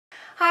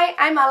Hi,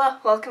 I'm Ella,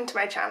 welcome to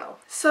my channel.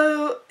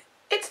 So,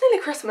 it's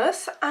nearly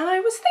Christmas and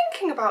I was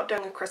thinking about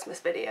doing a Christmas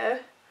video,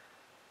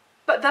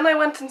 but then I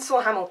went and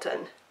saw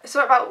Hamilton. I saw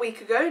it about a week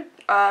ago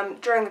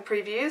during the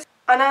previews,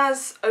 and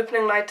as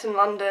opening night in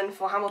London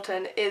for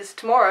Hamilton is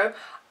tomorrow,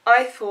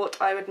 I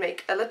thought I would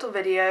make a little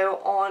video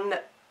on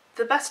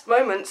the best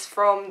moments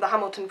from the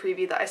Hamilton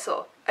preview that I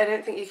saw. I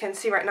don't think you can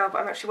see right now,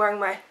 but I'm actually wearing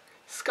my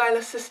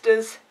Schuyler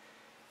Sisters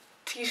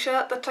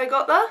t-shirt that I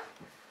got there.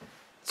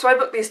 So I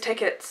booked these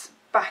tickets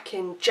back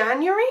in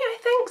January, I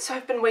think, so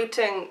I've been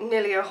waiting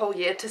nearly a whole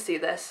year to see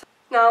this.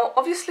 Now,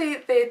 obviously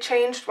they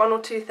changed one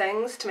or two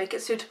things to make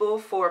it suitable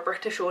for a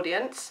British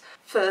audience.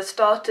 For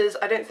starters,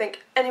 I don't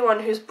think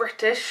anyone who's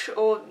British,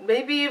 or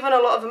maybe even a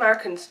lot of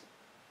Americans,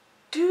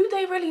 do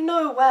they really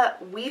know where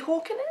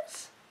Weehawken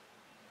is?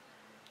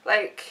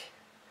 Like,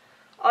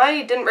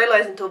 I didn't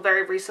realise until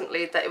very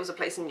recently that it was a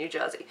place in New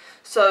Jersey.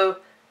 So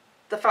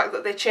the fact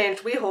that they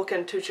changed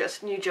Weehawken to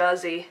just New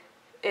Jersey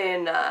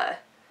in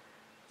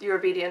Your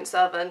Obedient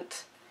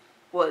Servant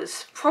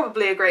was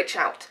probably a great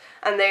shout.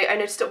 And I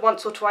noticed it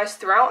once or twice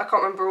throughout. I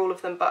can't remember all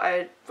of them, but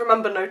I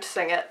remember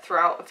noticing it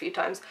throughout a few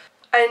times.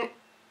 And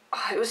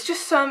it was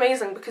just so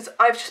amazing because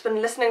I've just been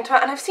listening to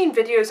it and I've seen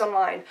videos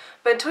online,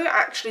 but until you're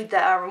actually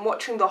there and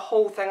watching the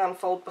whole thing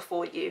unfold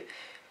before you,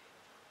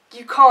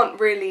 you can't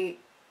really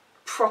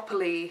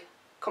properly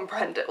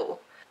comprehend it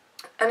all.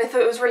 And I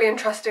thought it was really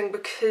interesting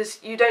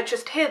because you don't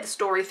just hear the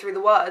story through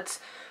the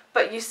words,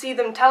 but you see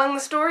them telling the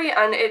story,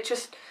 and it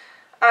just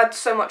adds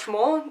so much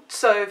more.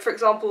 So, for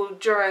example,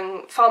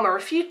 during Farmer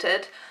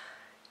Refuted,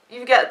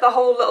 you get the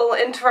whole little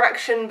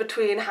interaction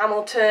between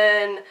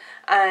Hamilton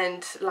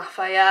and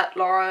Lafayette,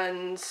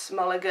 Laurens,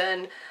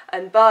 Mulligan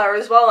and Burr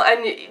as well,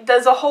 and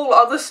there's a whole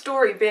other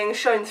story being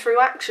shown through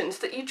actions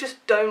that you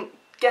just don't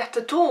get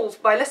at all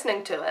by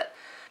listening to it.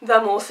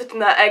 Them all sitting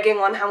there egging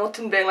on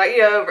Hamilton, being like,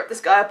 yo, rip this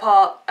guy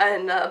apart,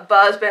 and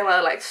Burr's being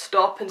like,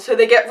 stop, and so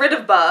they get rid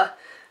of Burr.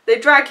 They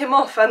drag him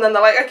off and then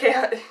they're like,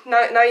 okay,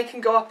 now you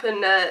can go up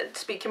and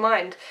speak your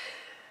mind.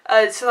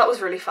 So that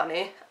was really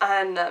funny,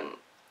 and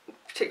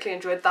particularly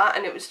enjoyed that,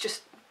 and it was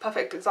just a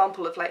perfect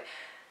example of like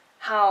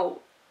how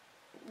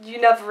you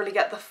never really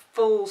get the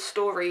full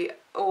story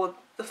or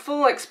the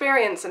full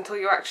experience until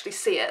you actually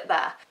see it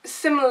there.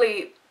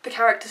 Similarly, the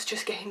characters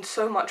just gain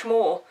so much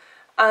more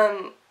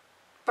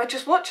by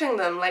just watching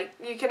them. Like,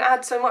 you can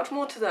add so much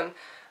more to them.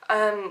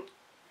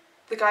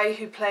 The guy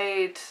who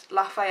played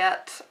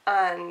Lafayette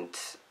and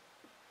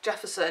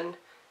Jefferson,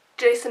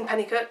 Jason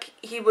Pennycook,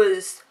 he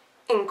was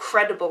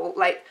incredible.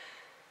 Like,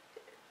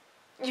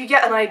 you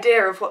get an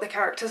idea of what the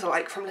characters are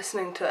like from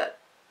listening to it,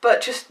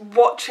 but just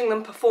watching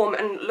them perform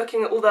and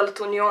looking at all their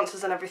little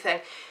nuances and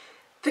everything,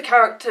 the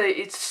character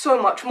is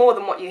so much more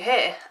than what you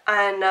hear,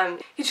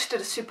 and he just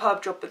did a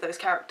superb job with those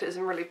characters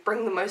and really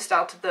bring the most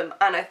out of them.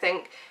 And I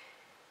think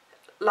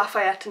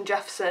Lafayette and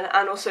Jefferson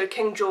and also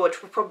King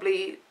George were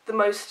probably the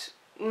most,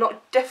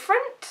 not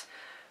different,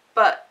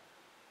 but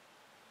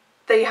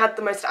they had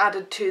the most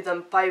added to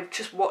them by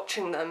just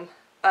watching them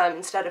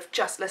instead of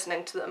just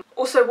listening to them.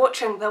 Also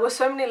watching, there were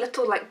so many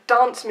little like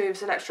dance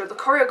moves and extra. The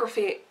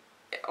choreography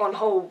on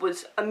whole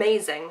was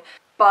amazing,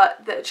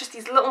 but there are just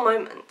these little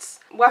moments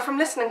where from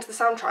listening to the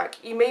soundtrack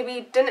you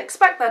maybe didn't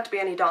expect there to be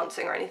any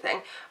dancing or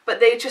anything, but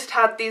they just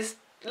had these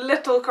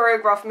little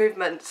choreographed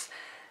movements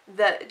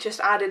that just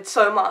added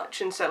so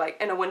much. And so like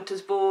in A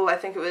Winter's Ball, I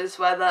think it was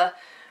where they're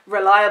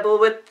reliable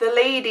with the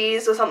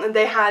ladies or something,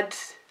 they had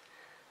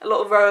a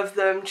little row of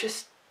them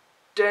just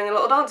doing a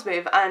little dance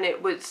move, and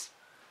it was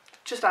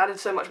just added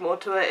so much more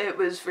to it. It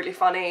was really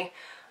funny,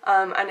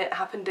 and it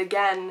happened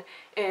again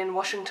in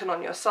Washington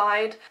on Your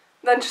Side.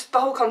 Then just the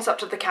whole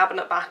concept of the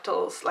cabinet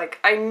battles, like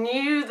I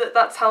knew that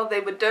that's how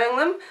they were doing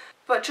them,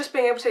 but just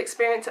being able to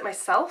experience it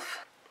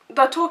myself.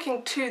 They're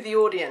talking to the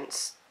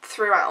audience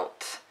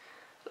throughout,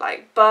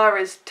 like Burr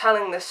is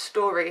telling this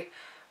story,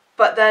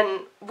 but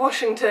then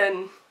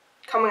Washington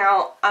coming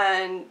out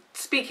and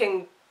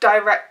speaking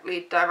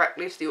directly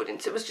to the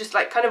audience. It was just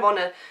like kind of on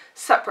a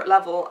separate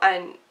level,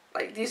 and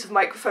like the use of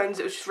microphones,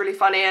 it was just really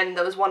funny. And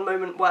there was one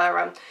moment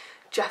where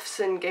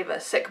Jefferson gave a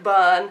sick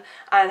burn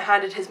and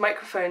handed his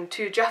microphone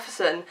to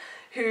Jefferson,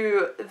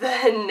 who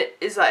then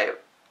is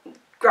like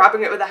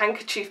grabbing it with a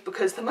handkerchief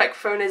because the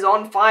microphone is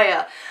on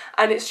fire.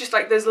 And it's just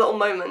like those little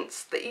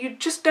moments that you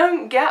just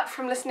don't get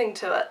from listening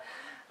to it,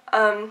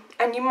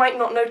 and you might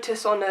not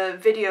notice on a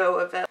video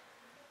of it.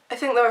 I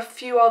think there are a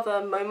few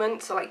other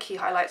moments, or like key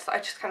highlights, that I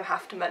just kind of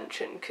have to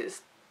mention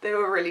because they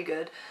were really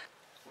good.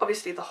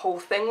 Obviously the whole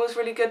thing was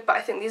really good, but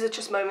I think these are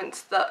just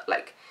moments that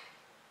like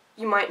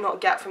you might not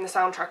get from the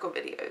soundtrack or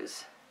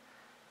videos.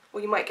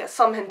 Or you might get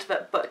some hint of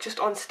it, but just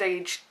on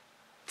stage,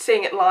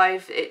 seeing it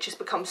live, it just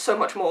becomes so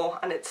much more,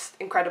 and it's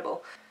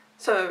incredible.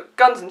 So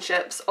Guns and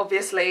Ships,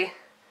 obviously,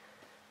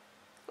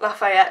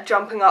 Lafayette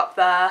jumping up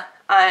there,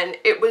 and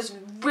it was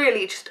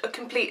really just a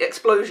complete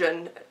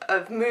explosion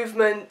of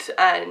movement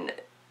and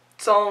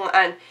song,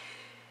 and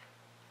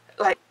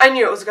like I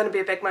knew it was going to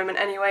be a big moment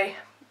anyway,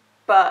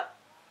 but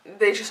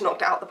they just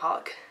knocked it out the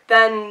park.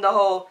 Then the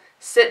whole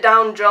sit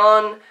down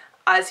John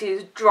as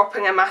he's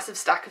dropping a massive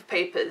stack of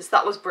papers.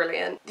 That was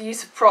brilliant. The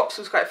use of props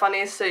was quite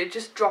funny, so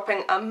just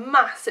dropping a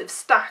massive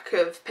stack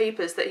of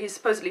papers that he's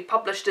supposedly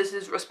published as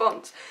his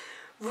response.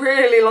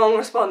 Really long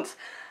response.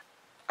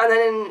 And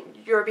then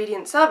in Your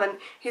Obedient Servant,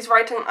 he's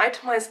writing an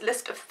itemised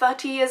list of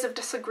 30 years of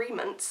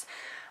disagreements,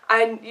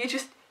 and he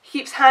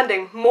keeps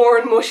handing more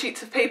and more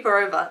sheets of paper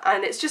over,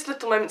 and it's just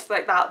little moments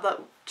like that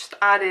that just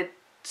added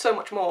so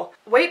much more.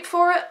 Wait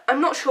for it, I'm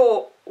not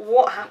sure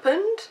what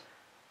happened,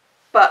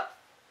 but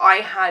I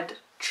had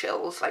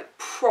chills, like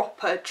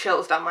proper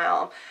chills down my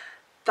arm.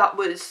 That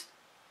was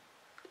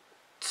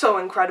so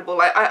incredible.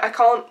 Like, I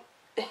can't,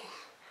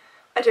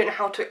 I don't know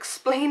how to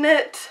explain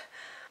it.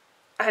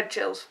 I had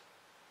chills.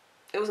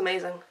 It was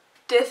amazing.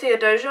 Dear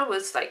Theodosia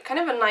was like kind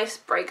of a nice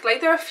break.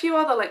 Like, there are a few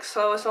other like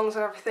slower songs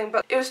and everything,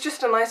 but it was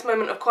just a nice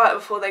moment of quiet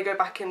before they go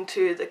back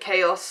into the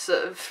chaos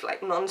of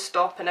like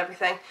non-stop and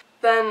everything.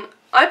 Then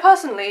I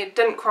personally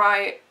didn't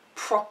cry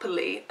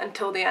properly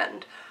until the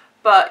end,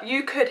 but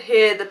you could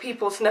hear the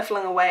people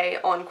sniffling away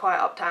on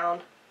Quiet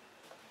Uptown.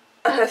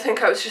 And I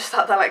think I was just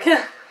sat there like,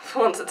 yeah, for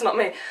once it's not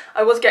me.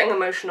 I was getting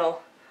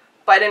emotional,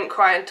 but I didn't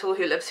cry until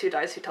Who Lives, Who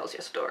Dies, Who Tells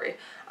Your Story.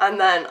 And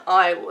then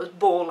I was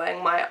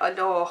bawling,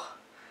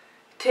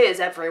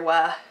 tears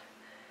everywhere.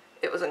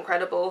 It was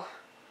incredible.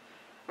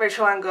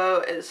 Rachel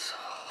Ango is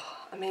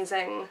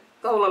amazing.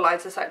 The whole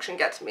Eliza section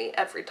gets me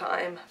every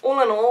time.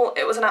 All in all,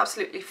 it was an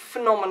absolutely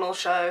phenomenal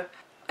show.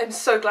 I'm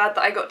so glad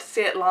that I got to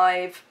see it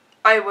live.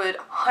 I would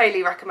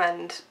highly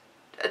recommend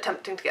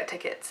attempting to get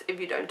tickets if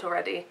you don't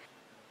already.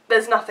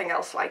 There's nothing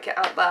else like it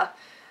out there.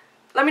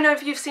 Let me know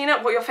if you've seen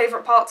it, what your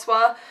favourite parts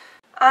were,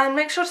 and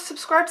make sure to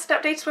subscribe to stay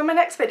updated when my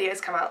next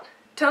videos come out.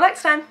 Till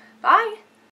next time, bye!